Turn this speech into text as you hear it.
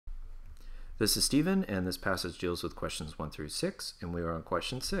This is Stephen, and this passage deals with questions 1 through 6, and we are on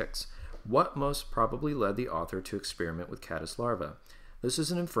question 6. What most probably led the author to experiment with caddis larvae? This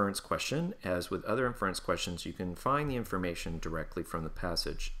is an inference question. As with other inference questions, you can find the information directly from the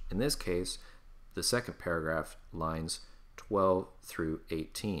passage. In this case, the second paragraph, lines 12 through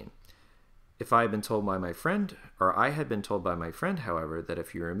 18. If I had been told by my friend, however, that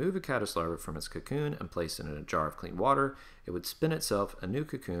if you remove a caddis larva from its cocoon and place it in a jar of clean water, it would spin itself a new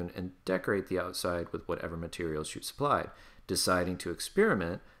cocoon and decorate the outside with whatever materials you supplied. Deciding to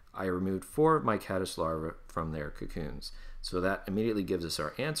experiment, I removed 4 of my caddis larvae from their cocoons. So that immediately gives us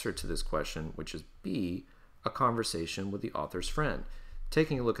our answer to this question, which is B, a conversation with the author's friend.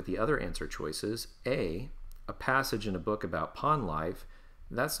 Taking a look at the other answer choices, A, a passage in a book about pond life,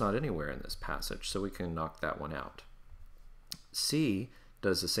 that's not anywhere in this passage, so we can knock that one out. C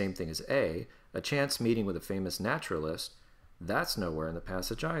does the same thing as A chance meeting with a famous naturalist, that's nowhere in the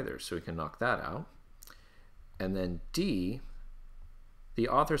passage either, so we can knock that out. And then D, the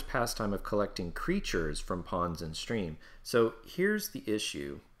author's pastime of collecting creatures from ponds and stream. So here's the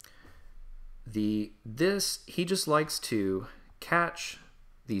issue. He just likes to catch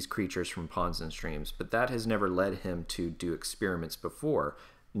these creatures from ponds and streams, but that has never led him to do experiments before,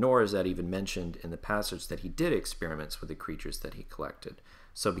 nor is that even mentioned in the passage that he did experiments with the creatures that he collected.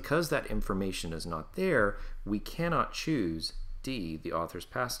 So because that information is not there, we cannot choose D, the author's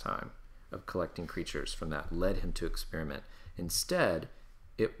pastime of collecting creatures from that led him to experiment. Instead,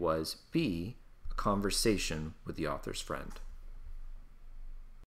 it was B, a conversation with the author's friend.